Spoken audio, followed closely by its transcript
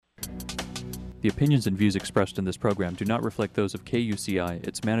The opinions and views expressed in this program do not reflect those of KUCI,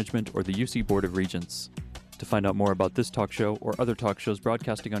 its management, or the UC Board of Regents. To find out more about this talk show or other talk shows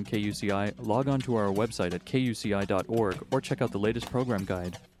broadcasting on KUCI, log on to our website at kuci.org or check out the latest program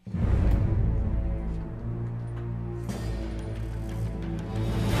guide.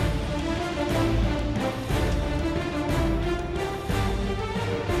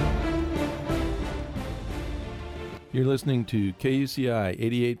 You're listening to KUCI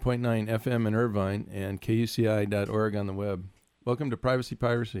 88.9 FM in Irvine and KUCI.org on the web. Welcome to Privacy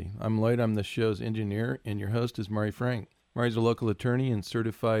Piracy. I'm Lloyd, I'm the show's engineer, and your host is Mari Frank. Mari's a local attorney and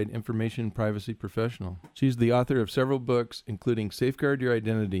certified information privacy professional. She's the author of several books, including Safeguard Your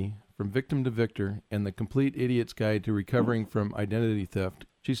Identity, From Victim to Victor, and The Complete Idiot's Guide to Recovering from Identity Theft.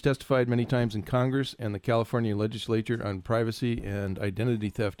 She's testified many times in Congress and the California legislature on privacy and identity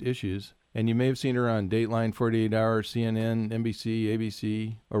theft issues. And you may have seen her on Dateline, 48 Hour, CNN, NBC,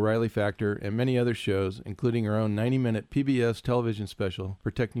 ABC, O'Reilly Factor, and many other shows, including her own 90-minute PBS television special,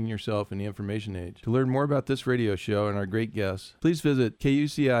 Protecting Yourself in the Information Age. To learn more about this radio show and our great guests, please visit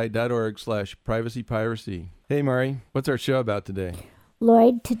kuci.org/privacypiracy. Hey, Mari, what's our show about today?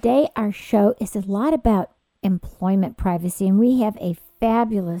 Lloyd, today our show is a lot about employment privacy, and we have a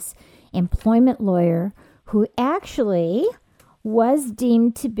fabulous employment lawyer who actually was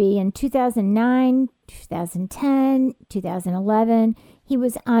deemed to be in 2009, 2010, 2011. He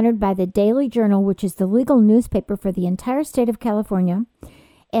was honored by the Daily Journal, which is the legal newspaper for the entire state of California,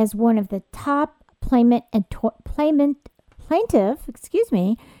 as one of the top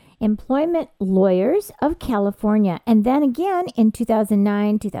employment lawyers of California. And then again in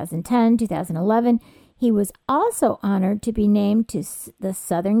 2009, 2010, 2011, he was also honored to be named to the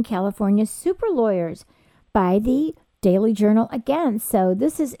Southern California Super Lawyers by the Daily Journal again. So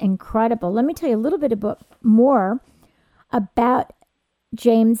this is incredible. Let me tell you a little bit more about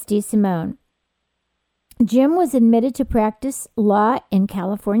James DeSimone. Jim was admitted to practice law in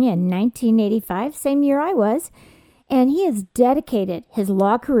California in 1985, same year I was, and he has dedicated his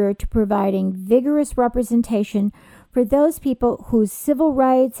law career to providing vigorous representation for those people whose civil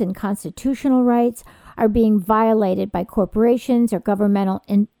rights and constitutional rights are being violated by corporations or governmental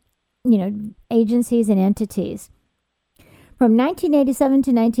agencies and entities. From 1987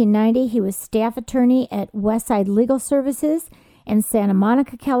 to 1990, he was staff attorney at Westside Legal Services in Santa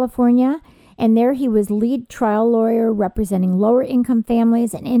Monica, California, and there he was lead trial lawyer representing lower-income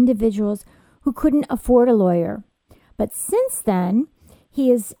families and individuals who couldn't afford a lawyer. But since then, he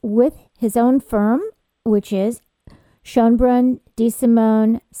is with his own firm, which is Schonbrun,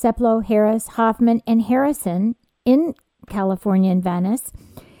 DeSimone, Seplow, Harris, Hoffman, and Harrison in California and Venice.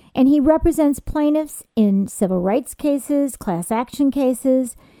 And he represents plaintiffs in civil rights cases, class action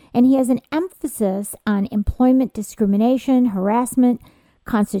cases, and he has an emphasis on employment discrimination, harassment,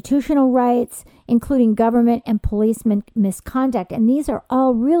 constitutional rights, including government and police misconduct. And these are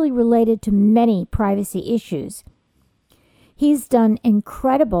all really related to many privacy issues. He's done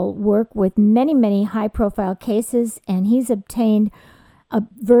incredible work with many, many high-profile cases, and he's obtained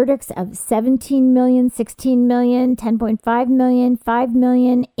verdicts of $17 million, $16 million, $10.5 million, $5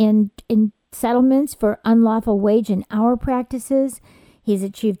 million in settlements for unlawful wage and hour practices. He's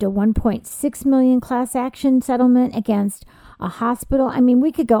achieved a $1.6 million class action settlement against a hospital. I mean,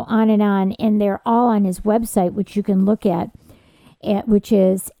 we could go on, and they're all on his website, which you can look at which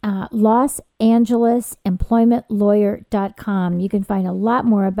is LosAngelesEmploymentLawyer.com. You can find a lot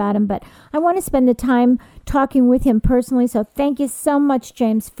more about him, but I want to spend the time talking with him personally, so thank you so much,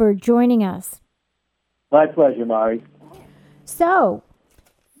 James, for joining us. My pleasure, Mari. So,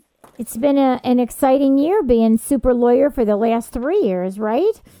 it's been an exciting year being super lawyer for the last 3 years,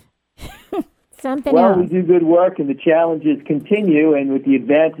 right? Something else. Well, we do good work, and the challenges continue, and with the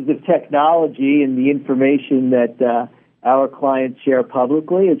advances of technology and the information that our clients share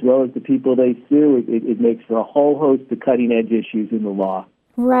publicly, as well as the people they sue, it makes for a whole host of cutting-edge issues in the law.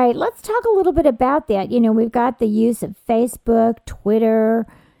 Right. Let's talk a little bit about that. You know, we've got the use of Facebook, Twitter,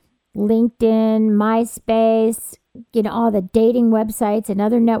 LinkedIn, MySpace, all the dating websites and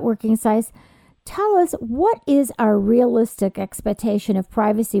other networking sites. Tell us, what is our realistic expectation of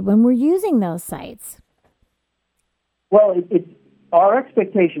privacy when we're using those sites? Well, our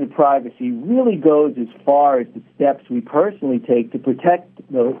expectation of privacy really goes as far as the steps we personally take to protect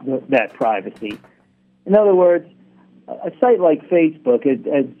that privacy. In other words, a site like Facebook,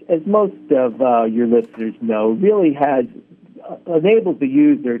 as most of your listeners know, really enables the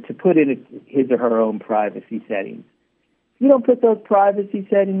user to put in his or her own privacy settings. If you don't put those privacy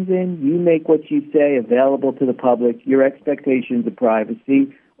settings in, you make what you say available to the public, your expectations of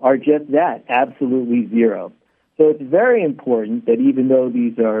privacy are just that, absolutely zero. So it's very important that even though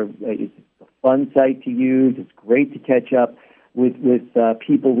these are fun site to use. It's great to catch up with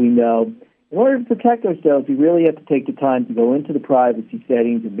people we know. In order to protect ourselves, we really have to take the time to go into the privacy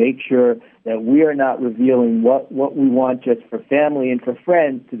settings and make sure that we are not revealing what we want just for family and for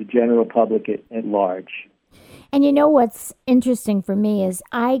friends to the general public at large. And you know what's interesting for me is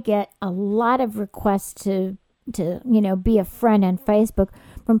I get a lot of requests to be a friend on Facebook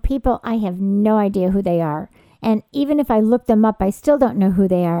from people I have no idea who they are. And even if I look them up, I still don't know who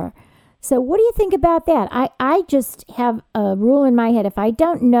they are. So what do you think about that? I just have a rule in my head. If I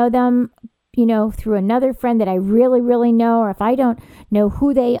don't know them, through another friend that I really, really know, or if I don't know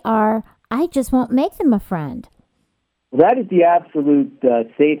who they are, I just won't make them a friend. Well, that is the absolute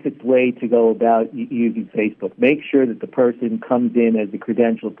safest way to go about using Facebook. Make sure that the person comes in as a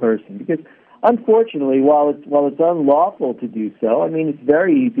credentialed person, because unfortunately, while it's unlawful to do so, I mean, it's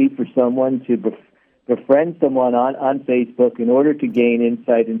very easy for someone to befriend someone on Facebook in order to gain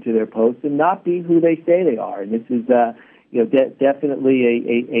insight into their posts and not be who they say they are. And this is definitely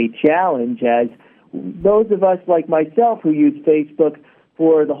a challenge, as those of us like myself who use Facebook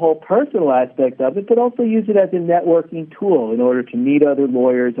for the whole personal aspect of it, but also use it as a networking tool in order to meet other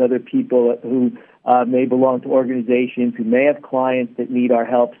lawyers, other people who may belong to organizations, who may have clients that need our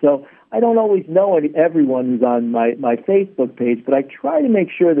help. So I don't always know everyone who's on my Facebook page, but I try to make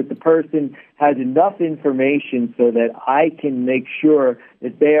sure that the person has enough information so that I can make sure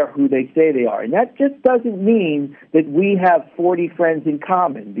that they are who they say they are. And that just doesn't mean that we have 40 friends in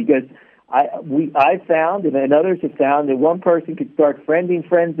common, because I found, and others have found, that one person could start friending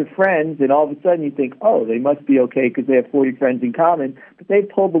friends of friends, and all of a sudden you think, oh, they must be okay because they have 40 friends in common, but they've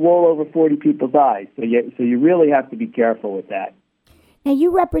pulled the wool over 40 people's eyes. So you really have to be careful with that. Now,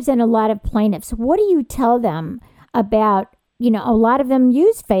 you represent a lot of plaintiffs. What do you tell them about, a lot of them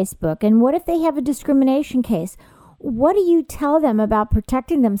use Facebook, and what if they have a discrimination case? What do you tell them about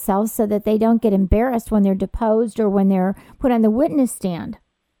protecting themselves so that they don't get embarrassed when they're deposed or when they're put on the witness stand?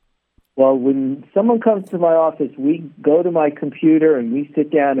 Well, when someone comes to my office, we go to my computer and we sit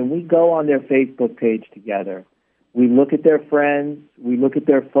down and we go on their Facebook page together. We look at their friends. We look at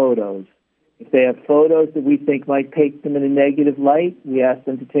their photos. If they have photos that we think might paint them in a negative light, we ask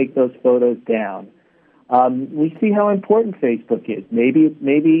them to take those photos down. We see how important Facebook is. Maybe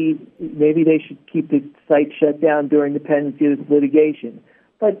they should keep the site shut down during the pendency of this litigation.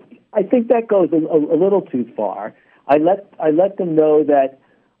 But I think that goes a little too far. I let them know that,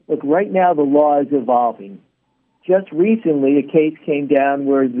 look, right now the law is evolving. Just recently, a case came down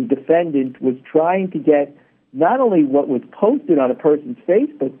where the defendant was trying to get not only what was posted on a person's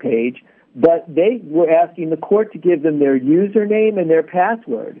Facebook page, but they were asking the court to give them their username and their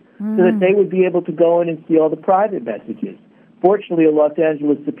password so that they would be able to go in and see all the private messages. Fortunately, a Los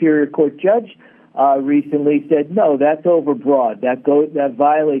Angeles Superior Court judge recently said, no, that's overbroad. That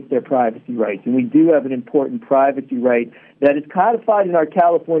violates their privacy rights. And we do have an important privacy right that is codified in our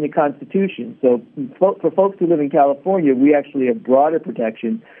California Constitution. So for folks who live in California, we actually have broader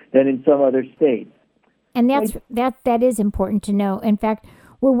protection than in some other states. And that is important to know. In fact,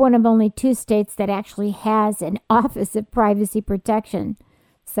 we're one of only 2 states that actually has an Office of Privacy Protection.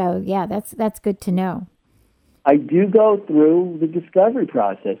 So, yeah, that's good to know. I do go through the discovery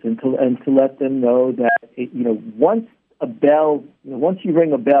process and to let them know that once you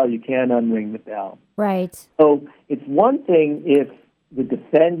ring a bell, you can't unring the bell. Right. So it's one thing if the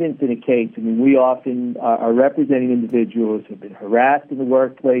defendants in a case, we often are representing individuals who have been harassed in the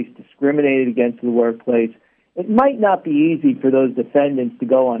workplace, discriminated against in the workplace. It might not be easy for those defendants to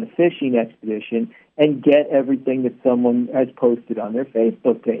go on a fishing expedition and get everything that someone has posted on their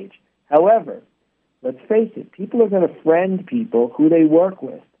Facebook page. However, let's face it, people are going to friend people who they work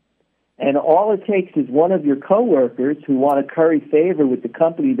with. And all it takes is one of your coworkers who want to curry favor with the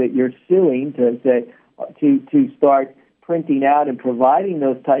company that you're suing to start printing out and providing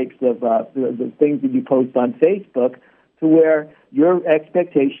those types of the things that you post on Facebook, to where your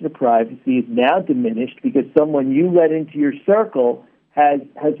expectation of privacy is now diminished because someone you let into your circle has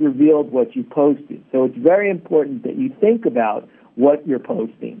revealed what you posted. So it's very important that you think about what you're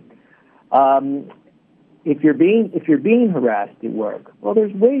posting. If you're being harassed at work, well,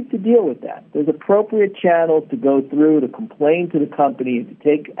 there's ways to deal with that. There's appropriate channels to go through to complain to the company and to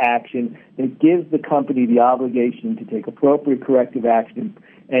take action that gives the company the obligation to take appropriate corrective action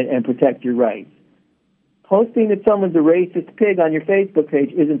and protect your rights. Posting that someone's a racist pig on your Facebook page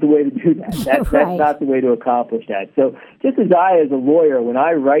isn't the way to do that. That's not the way to accomplish that. So just as a lawyer, when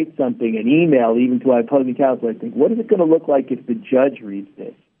I write something, an email, even to my opposing counsel, I think, what is it going to look like if the judge reads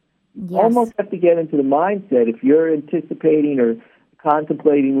this? You almost have to get into the mindset, if you're anticipating or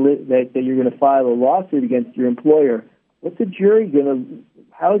contemplating that you're going to file a lawsuit against your employer, what's the jury going to,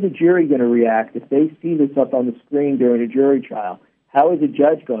 how is a jury going to react if they see this up on the screen during a jury trial? How is a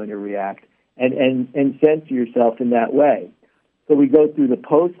judge going to react? And censor yourself in that way. So we go through the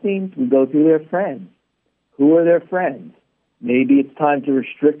postings, we go through their friends. Who are their friends? Maybe it's time to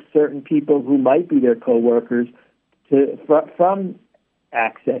restrict certain people who might be their coworkers from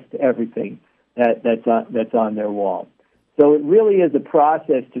access to everything that's on their wall. So it really is a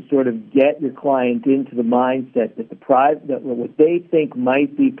process to sort of get your client into the mindset that what they think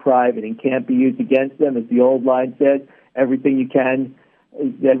might be private and can't be used against them, as the old line says, everything you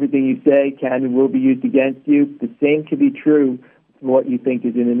say can and will be used against you. The same can be true for what you think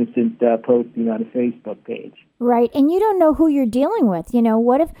is an innocent posting on a Facebook page. Right, and you don't know who you're dealing with.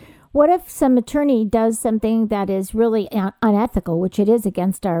 What if some attorney does something that is really unethical, which it is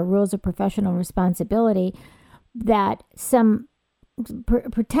against our rules of professional responsibility, that some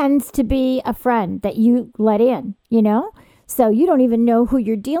pretends to be a friend that you let in, So you don't even know who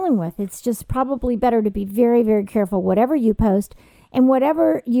you're dealing with. It's just probably better to be very, very careful whatever you post and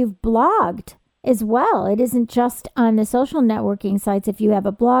whatever you've blogged as well. It isn't just on the social networking sites. If you have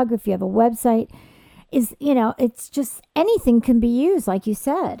a blog, if you have a website, it's just anything can be used, like you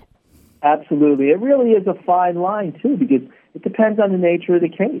said. Absolutely. It really is a fine line, too, because it depends on the nature of the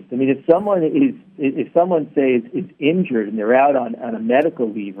case. I mean, if someone say is injured and they're out on a medical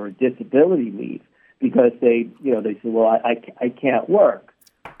leave or a disability leave because they say, well, I can't work.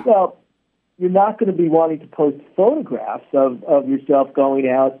 Well, you're not going to be wanting to post photographs of yourself going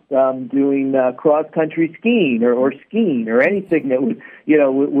out doing cross-country skiing or skiing or anything that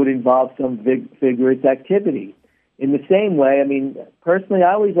would involve some vigorous activity. In the same way, I mean, personally,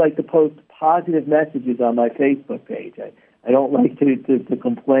 I always like to post positive messages on my Facebook page. I don't like to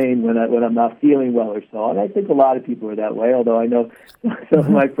complain when I'm not feeling well or so, and I think a lot of people are that way. Although I know some of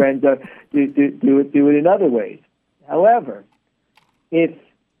my friends do it in other ways. However, if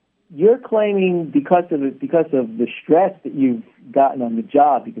you're claiming because of the stress that you've gotten on the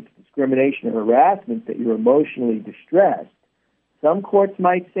job, because of discrimination or harassment, that you're emotionally distressed, some courts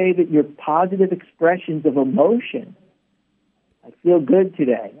might say that your positive expressions of emotion, I feel good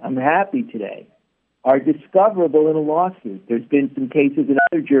today, I'm happy today, are discoverable in a lawsuit. There's been some cases in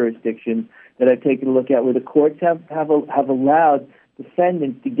other jurisdictions that I've taken a look at where the courts have allowed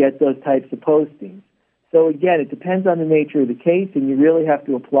defendants to get those types of postings. So again, it depends on the nature of the case, and you really have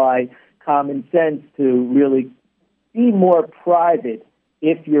to apply common sense to really be more private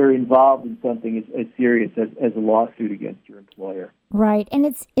if you're involved in something as serious as a lawsuit against your employer. Right, and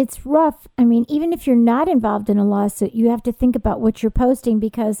it's rough. I mean, even if you're not involved in a lawsuit, you have to think about what you're posting,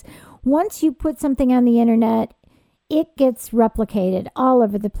 because once you put something on the internet, it gets replicated all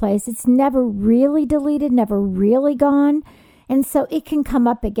over the place. It's never really deleted, never really gone. And so it can come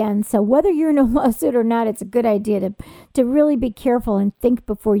up again. So whether you're in a lawsuit or not, it's a good idea to really be careful and think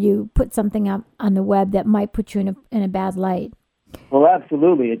before you put something up on the web that might put you in a bad light. Well,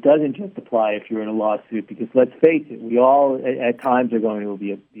 absolutely. It doesn't just apply if you're in a lawsuit, because let's face it, we all at times are going to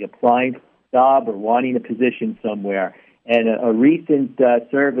be applying for a job or wanting a position somewhere. And a recent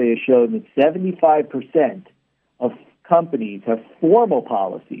survey has shown that 75% of companies have formal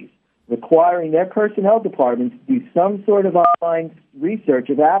policies requiring their personnel departments to do some sort of online research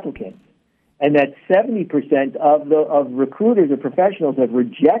of applicants, and that 70% of recruiters or professionals have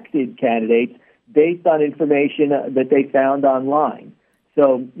rejected candidates based on information that they found online.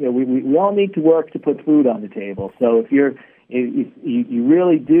 So we all need to work to put food on the table. So if you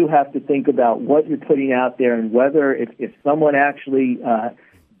really do have to think about what you're putting out there, and whether if someone actually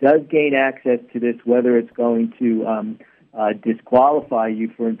does gain access to this, whether it's going to disqualify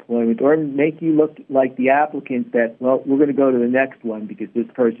you for employment or make you look like the applicant that, well, we're going to go to the next one because this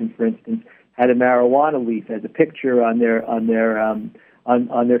person, for instance, had a marijuana leaf as a picture on their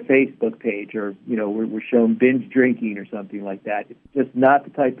Facebook page, or we're shown binge drinking or something like that. It's just not the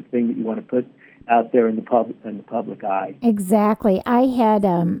type of thing that you want to put out there in the public eye. Exactly. I had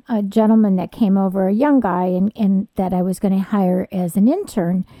a gentleman that came over, a young guy, and that I was going to hire as an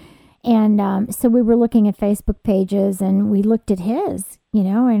intern. And so we were looking at Facebook pages, and we looked at his,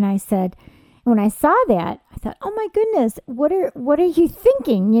 and I said, when I saw that, I thought, oh my goodness, what are you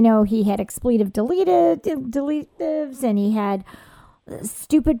thinking? He had expletive deletives, and he had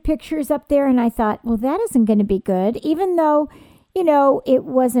stupid pictures up there, and I thought, well, that isn't going to be good, even though, it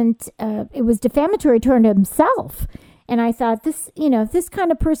wasn't, it was defamatory toward himself. And I thought, if this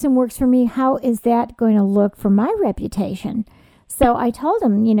kind of person works for me, how is that going to look for my reputation? So I told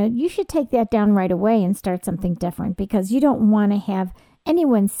him, you should take that down right away and start something different, because you don't want to have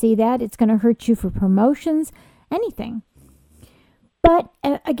anyone see that. It's going to hurt you for promotions, anything. But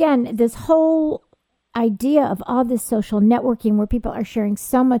again, this whole idea of all this social networking where people are sharing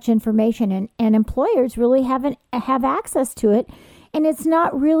so much information and employers really have access to it. And it's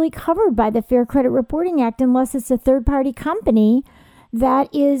not really covered by the Fair Credit Reporting Act unless it's a third-party company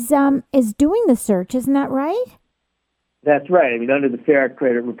that is doing the search. Isn't that right? That's right. I mean, under the Fair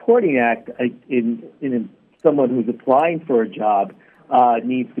Credit Reporting Act, someone who's applying for a job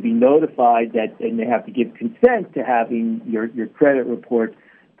needs to be notified that, and they have to give consent to having your credit report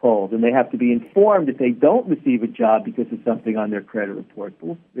pulled, and they have to be informed if they don't receive a job because of something on their credit report.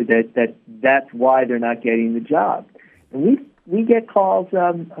 That's why they're not getting the job. And we get calls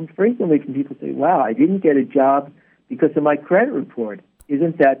frequently from people say, "Wow, I didn't get a job because of my credit report.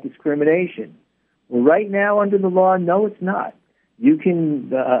 Isn't that discrimination?" Well, right now under the law, no, it's not. You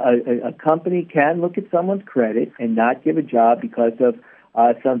can a company can look at someone's credit and not give a job because of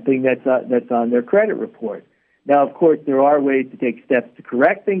something that's on their credit report. Now, of course, there are ways to take steps to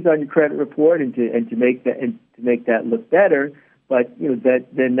correct things on your credit report and to make that look better. But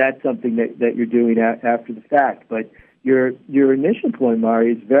that's something that you're doing after the fact. But your initial point,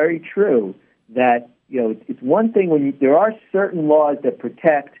 Mari, is very true. That it's one thing when there are certain laws that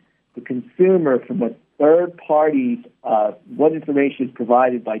protect the consumer from what third parties, what information is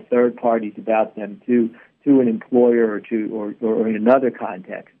provided by third parties about them to an employer or in another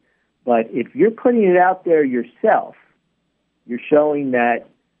context. But if you're putting it out there yourself, you're showing that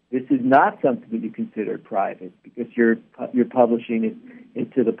this is not something that you consider private because you're publishing it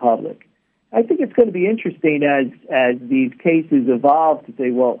into the public. I think it's going to be interesting as these cases evolve to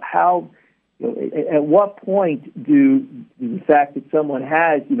say, well, how, at what point do the fact that someone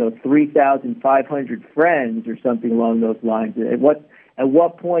has 3,500 friends or something along those lines, at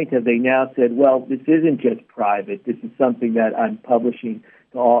what point have they now said, well, this isn't just private, this is something that I'm publishing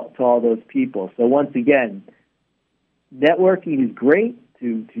to all those people. So once again, networking is great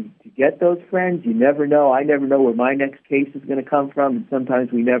to get those friends. You never know. I never know where my next case is going to come from, and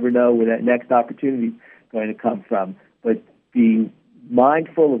sometimes we never know where that next opportunity is going to come from. But be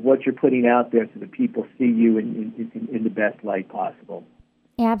mindful of what you're putting out there so that people see you in the best light possible.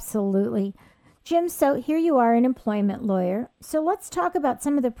 Absolutely. Jim, so here you are, an employment lawyer. So let's talk about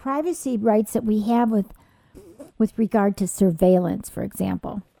some of the privacy rights that we have with regard to surveillance, for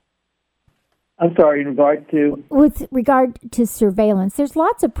example. I'm sorry, in regard to? With regard to surveillance, there's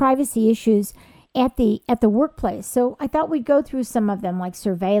lots of privacy issues at the workplace. So I thought we'd go through some of them, like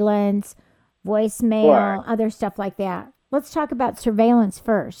surveillance, voicemail, Sure. Other stuff like that. Let's talk about surveillance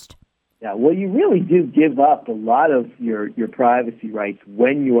first. Yeah, well, you really do give up a lot of your privacy rights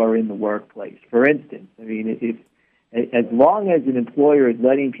when you are in the workplace. For instance, I mean, as long as an employer is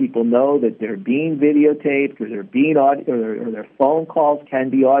letting people know that they're being videotaped or they're being or their phone calls can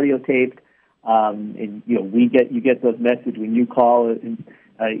be audio taped, and you get those messages when you call, and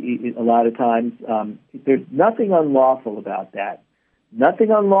a lot of times there's nothing unlawful about that.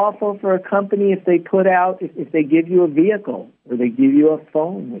 Nothing unlawful for a company if they if they give you a vehicle or they give you a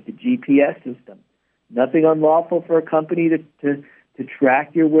phone with a GPS system. Nothing unlawful for a company to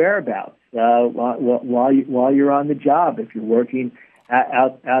track your whereabouts while you're on the job if you're working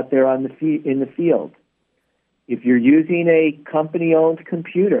out there in the field. If you're using a company-owned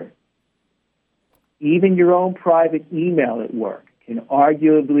computer, even your own private email at work can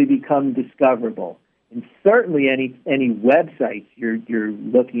arguably become discoverable. And certainly any websites you're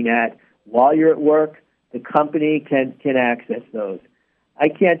looking at while you're at work, the company can access those. I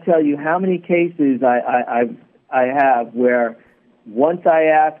can't tell you how many cases I have where once I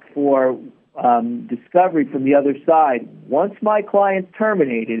ask for discovery from the other side, once my client's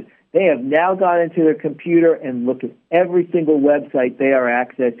terminated, they have now gone into their computer and looked at every single website they are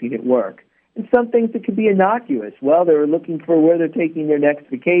accessing at work. And some things that could be innocuous. Well, they were looking for where they're taking their next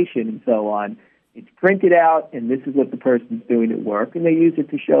vacation and so on. It's printed out, and this is what the person's doing at work, and they use it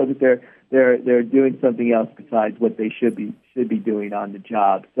to show that they're doing something else besides what they should be doing on the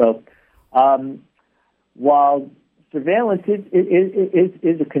job. So, while surveillance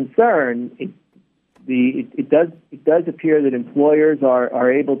is a concern, it does appear that employers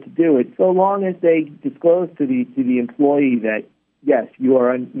are able to do it so long as they disclose to the employee that yes,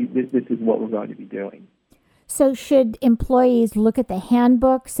 this is what we're going to be doing. So should employees look at the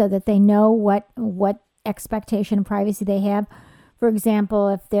handbook so that they know what expectation of privacy they have? For example,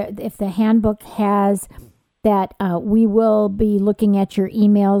 if the handbook has that we will be looking at your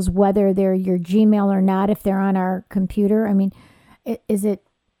emails, whether they're your Gmail or not, if they're on our computer. I mean, is it,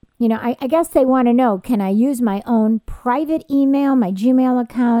 I guess they want to know, can I use my own private email, my Gmail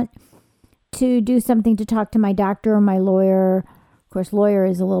account, to do something to talk to my doctor or my lawyer? Of course, lawyer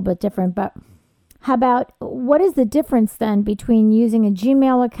is a little bit different, but How about, what is the difference then between using a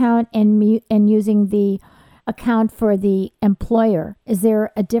Gmail account and using the account for the employer? Is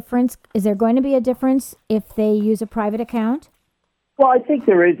there a difference? Is there going to be a difference if they use a private account? Well, I think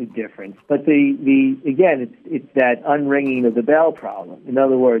there is a difference, but again, it's that unringing of the bell problem. In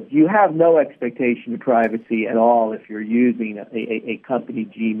other words, you have no expectation of privacy at all if you're using a company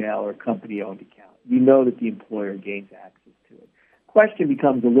Gmail or company-owned account. You know that the employer gains access to it. Question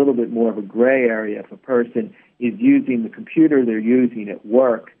becomes a little bit more of a gray area if a person is using the computer they're using at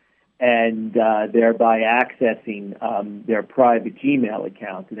work and thereby accessing their private Gmail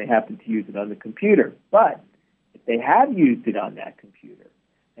account, and they happen to use it on the computer. But if they have used it on that computer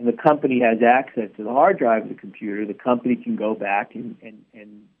and the company has access to the hard drive of the computer, the company can go back and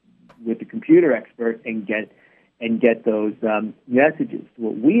with the computer expert and get those messages.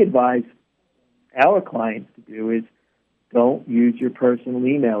 What we advise our clients to do is don't use your personal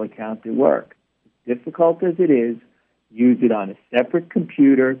email account at work. As difficult as it is, use it on a separate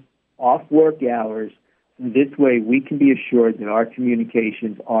computer, off work hours. And this way we can be assured that our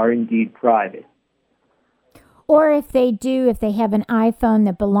communications are indeed private. Or if they have an iPhone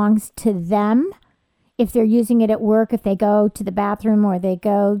that belongs to them, if they're using it at work, if they go to the bathroom or they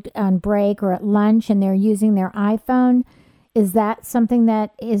go on break or at lunch and they're using their iPhone, is that something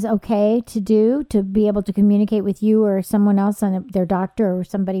that is okay to do, to be able to communicate with you or someone else, their doctor or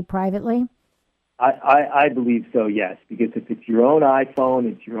somebody privately? I believe so, yes, because if it's your own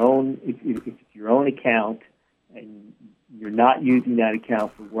iPhone, if it's your own account, and you're not using that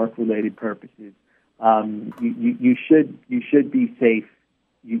account for work-related purposes, you should be safe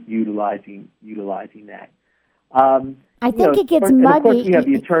utilizing that. I think it gets muggy. Of course, you have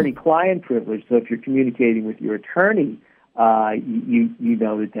the attorney-client privilege. So if you're communicating with your attorney, you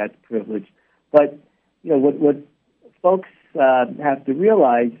know that that's privileged. But what folks have to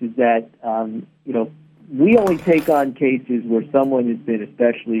realize is that we only take on cases where someone has been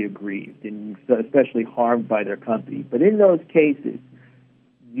especially aggrieved and especially harmed by their company. But in those cases,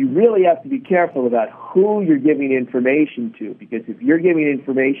 you really have to be careful about who you're giving information to, because if you're giving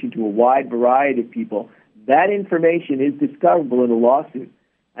information to a wide variety of people, that information is discoverable in a lawsuit.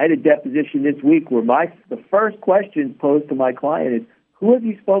 I had a deposition this week where the first question posed to my client is, who have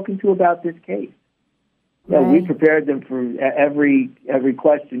you spoken to about this case? Right. We prepared them for every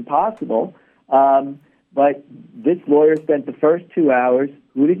question possible, but this lawyer spent the first 2 hours,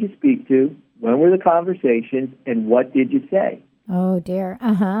 who did you speak to, when were the conversations, and what did you say? Oh, dear.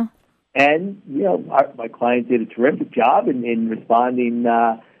 Uh-huh. And, my client did a terrific job in responding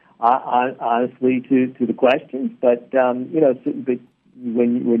honestly to the questions. But, but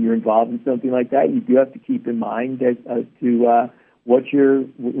when you're involved in something like that, you do have to keep in mind as to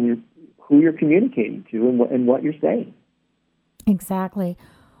who you're communicating to and what you're saying. Exactly.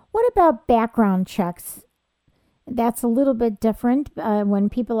 What about background checks? That's a little bit different when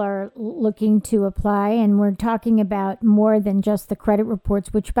people are looking to apply, and we're talking about more than just the credit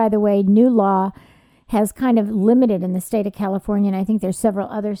reports, which, by the way, new law has kind of limited in the state of California, and I think there's several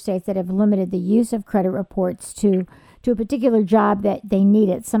other states that have limited the use of credit reports to a particular job that they need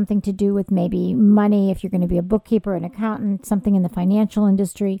it, something to do with maybe money, if you're going to be a bookkeeper, an accountant, something in the financial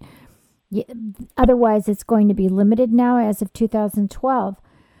industry. Otherwise, it's going to be limited now as of 2012.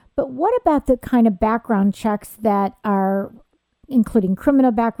 But what about the kind of background checks that are including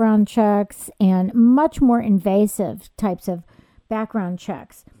criminal background checks and much more invasive types of background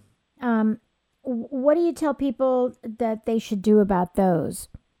checks? What do you tell people that they should do about those?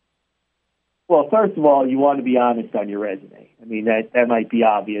 Well, first of all, you want to be honest on your resume. I mean, that might be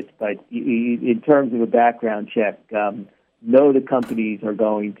obvious, but in terms of a background check, know the companies are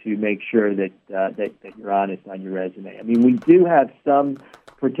going to make sure that you're honest on your resume. I mean, we do have some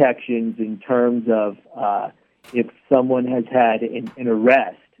protections in terms of if someone has had an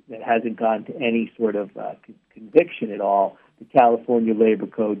arrest that hasn't gone to any sort of conviction at all, the California Labor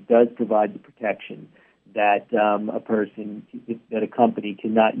Code does provide the protection that a company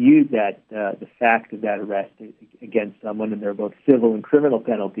cannot use the fact of that arrest against someone, and there are both civil and criminal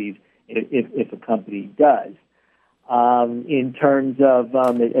penalties if a company does. In terms of,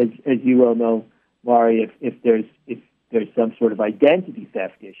 as you well know, Mari, if there's some sort of identity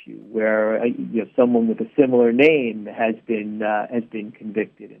theft issue where someone with a similar name has been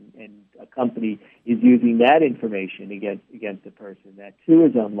convicted, and a company is using that information against a person, that too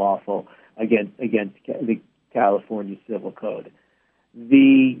is unlawful against the California Civil Code.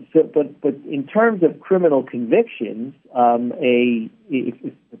 But in terms of criminal convictions,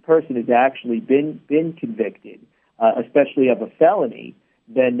 if the person has actually been convicted, especially of a felony,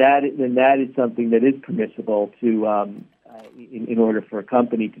 then that is something that is permissible to in order for a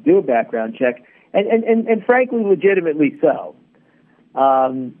company to do a background check. and frankly, legitimately so.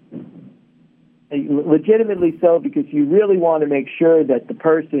 Legitimately so, because you really want to make sure that the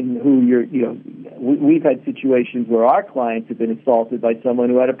person who we've had situations where our clients have been assaulted by someone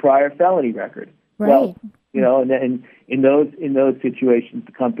who had a prior felony record. Right. Well, and in those situations,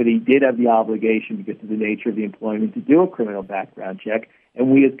 the company did have the obligation, because of the nature of the employment, to do a criminal background check.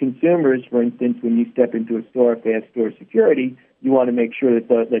 And we as consumers, for instance, when you step into a store, fast store security, you want to make sure that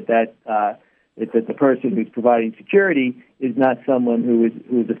the person who's providing security is not someone who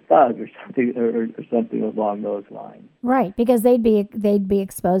is a thug or something along those lines. Right, because they'd be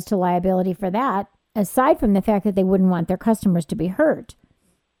exposed to liability for that, aside from the fact that they wouldn't want their customers to be hurt.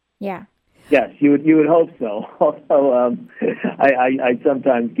 Yeah. Yes, you would hope so. Although I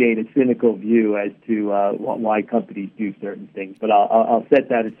sometimes gain a cynical view as to why companies do certain things, but I'll set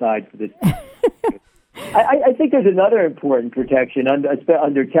that aside for this. I think there's another important protection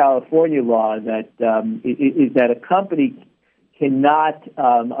under California law that is that a company cannot,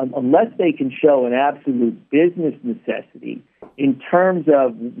 unless they can show an absolute business necessity in terms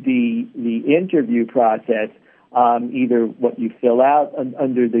of the interview process, either what you fill out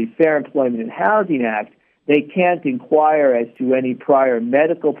under the Fair Employment and Housing Act, they can't inquire as to any prior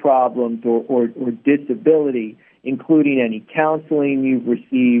medical problems or disability, including any counseling you've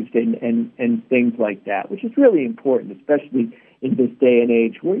received and things like that, which is really important, especially in this day and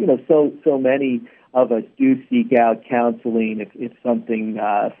age where so many of us do seek out counseling if something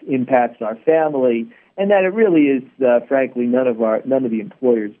impacts our family, and that it really is, frankly, none of the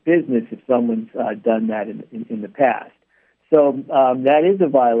employer's business if someone's done that in the past. So that is a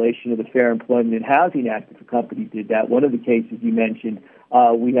violation of the Fair Employment and Housing Act if a company did that. One of the cases you mentioned,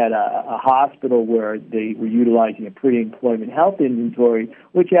 we had a hospital where they were utilizing a pre-employment health inventory,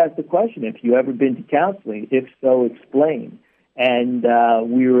 which asked the question, have you ever been to counseling? If so, explain. And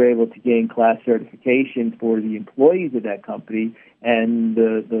we were able to gain class certification for the employees of that company, and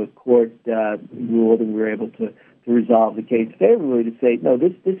the court ruled, and we were able to resolve the case favorably to say, no,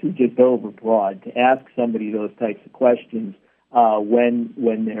 this is just overbroad to ask somebody those types of questions when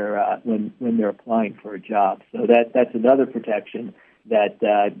they're applying for a job. So that's another protection that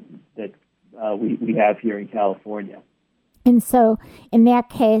we have here in California. And so, in that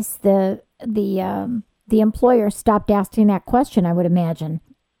case, the employer stopped asking that question, I would imagine.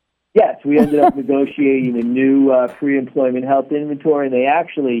 Yes, we ended up negotiating a new pre-employment health inventory, and they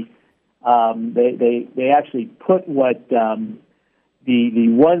actually put what the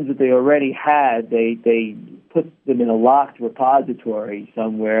ones that they already had. They put them in a locked repository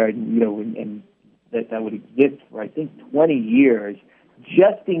somewhere, and that would exist for I think 20 years,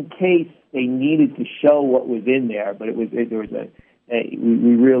 just in case they needed to show what was in there. But we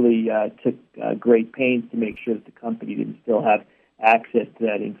really took great pains to make sure that the company didn't still have access to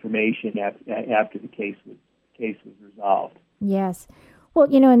that information after the case was resolved. Yes. Well,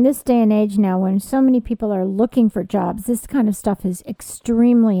 in this day and age now, when so many people are looking for jobs, this kind of stuff is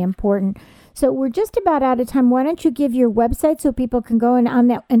extremely important. So we're just about out of time. Why don't you give your website so people can go on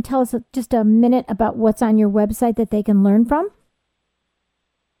that and tell us just a minute about what's on your website that they can learn from?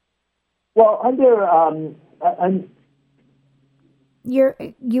 Well, under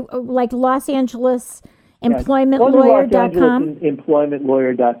you like Los Angeles EmploymentLawyer.com.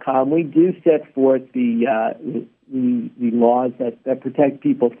 EmploymentLawyer.com. We do set forth the laws that protect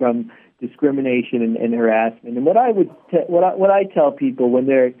people from discrimination and harassment. And what I tell people when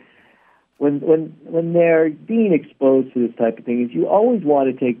they're being exposed to this type of thing is you always want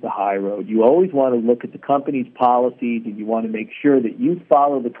to take the high road. You always want to look at the company's policies, and you want to make sure that you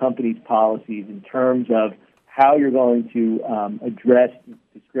follow the company's policies in terms of how you're going to address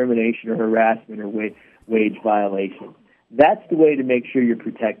discrimination or harassment or wage violations. That's the way to make sure you're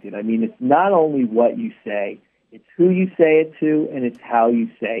protected. I mean, it's not only what you say, it's who you say it to, and it's how you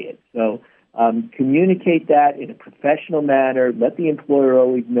say it. So communicate that in a professional manner. Let the employer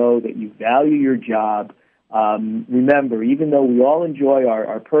always know that you value your job. Remember, even though we all enjoy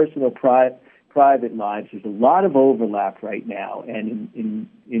our personal private lives, there's a lot of overlap right now. And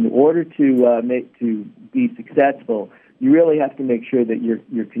in order to be successful, you really have to make sure that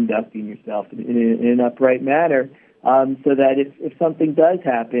you're conducting yourself in an upright manner, so that if something does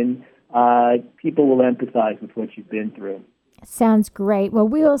happen, people will empathize with what you've been through. Sounds great. Well,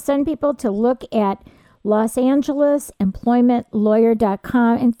 we will send people to look at Los Angeles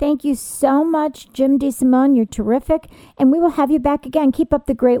EmploymentLawyer.com. And thank you so much, Jim DeSimone. You're terrific. And we will have you back again. Keep up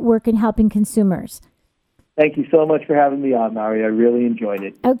the great work in helping consumers. Thank you so much for having me on, Mari. I really enjoyed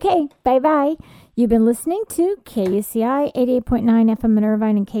it. Okay. Bye-bye. You've been listening to KUCI 88.9 FM in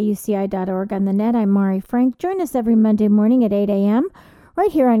Irvine and KUCI.org on the net. I'm Mari Frank. Join us every Monday morning at 8 a.m.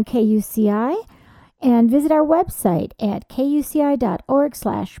 right here on KUCI And visit our website at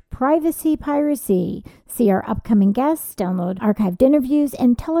kuci.org/privacypiracy. See our upcoming guests, download archived interviews,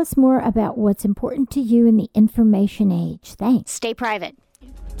 and tell us more about what's important to you in the information age. Thanks. Stay private.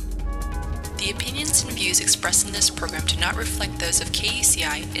 The opinions and views expressed in this program do not reflect those of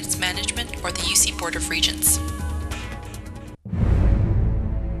KUCI, its management, or the UC Board of Regents.